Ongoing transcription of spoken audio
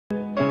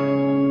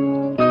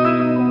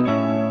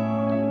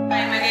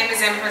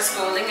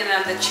Spalding, and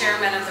I'm the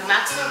chairman of the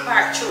Maxfield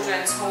Park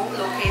Children's Home,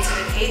 located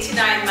at 89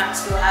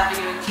 Maxfield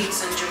Avenue in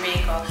Kingston,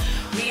 Jamaica.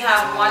 We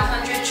have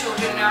 100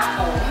 children in our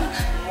home,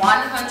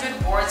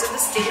 100 boards of the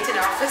state in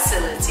our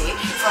facility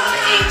from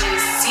the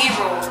ages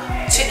 0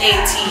 to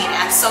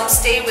 18, and some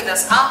stay with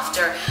us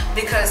after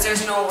because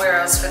there's nowhere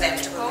else for them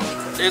to go.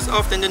 There's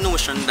often the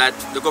notion that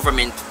the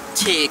government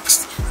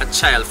takes a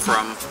child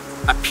from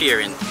a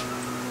parent.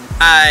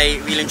 I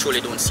really and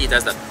truly don't see it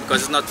as that,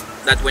 because it's not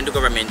that when the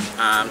government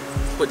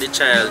put the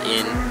child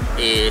in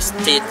a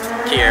state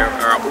care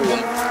or a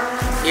home,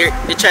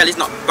 the child is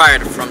not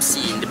barred from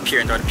seeing the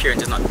parent, or the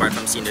parent is not barred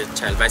from seeing the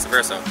child, vice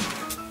versa.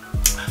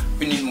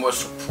 We need more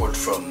support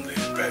from the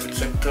private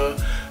sector.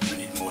 We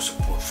need more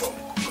support from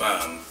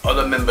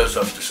other members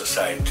of the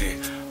society,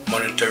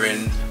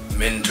 monitoring,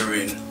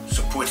 mentoring,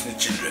 supporting the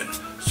children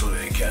so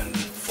they can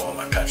form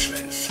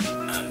attachments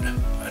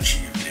and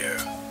achieve their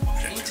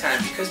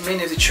objectives. Because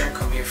many of the children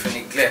come here for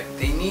neglect,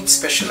 they need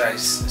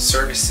specialized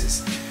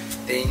services.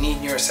 They need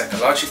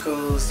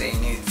neuropsychologicals, they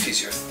need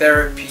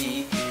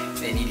physiotherapy,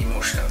 they need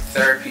emotional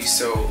therapy.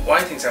 So one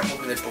of the things I'm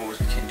hoping that board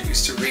can do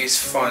is to raise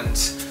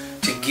funds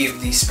to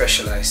give these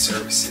specialized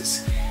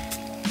services.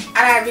 And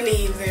I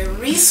believe the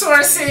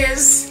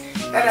resources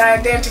that are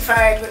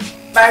identified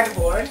by the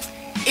board,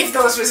 if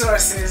those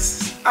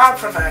resources are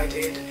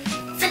provided,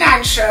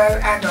 financial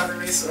and other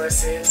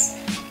resources,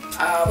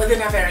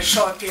 within a very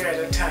short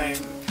period of time,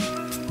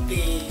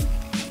 the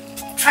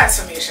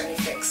transformation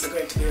effects are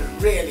going to be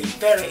really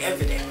very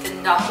evident. The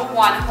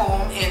 #1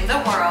 home in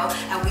the world,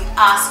 and we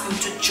ask you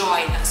to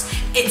join us.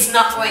 It's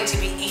not going to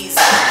be easy,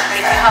 but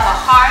if you have a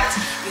heart,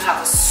 you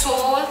have a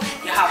soul,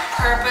 you have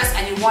purpose,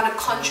 and you want to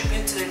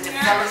contribute to the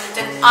development,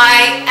 then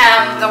I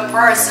am the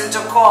person to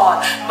call.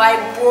 My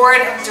board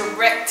of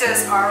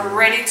directors are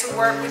ready to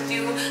work with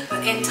you,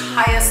 the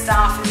entire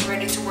staff is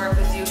ready to work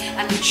with you,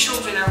 and the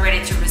children are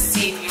ready to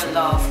receive your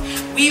love.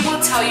 We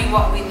will tell you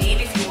what we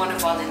need if you want to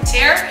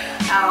volunteer.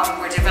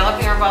 We're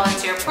developing our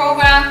volunteer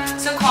program,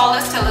 so call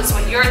us, tell us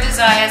what your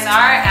desires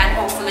are, and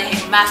hopefully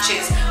it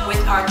matches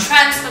with our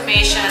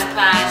transformation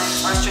plan,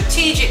 our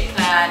strategic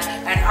plan,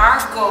 and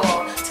our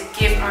goal to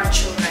give our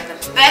children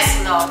the best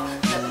love,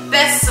 the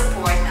best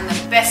support, and the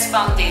best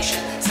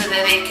foundation so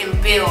that they can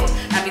build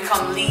and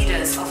become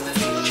leaders of the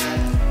future.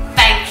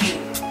 Thank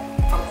you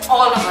from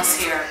all of us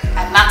here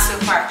at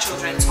Maxfield Park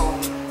Children's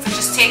Home for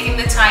just taking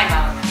the time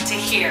out to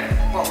hear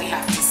what we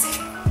have to say.